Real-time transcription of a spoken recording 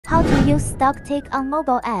How to use stock tick on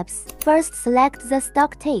mobile apps. First, select the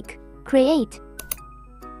stock tick. Create.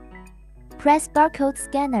 Press barcode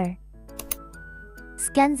scanner.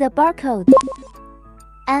 Scan the barcode.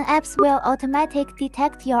 An apps will automatically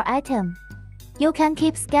detect your item. You can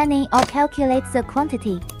keep scanning or calculate the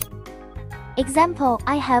quantity. Example,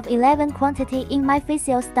 I have 11 quantity in my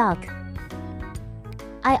facial stock.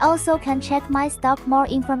 I also can check my stock more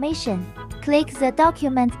information. Click the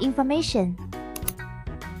document information.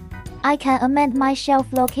 I can amend my shelf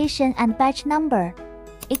location and batch number.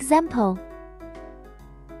 Example.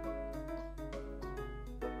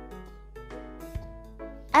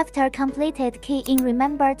 After completed key-in,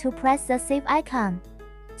 remember to press the save icon.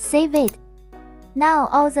 Save it. Now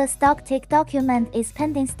all the stock tick document is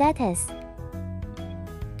pending status.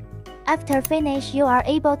 After finish, you are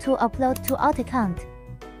able to upload to AutoCount.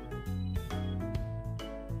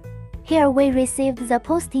 Here we received the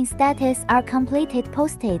posting status are completed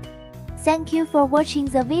posted. Thank you for watching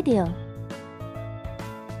the video.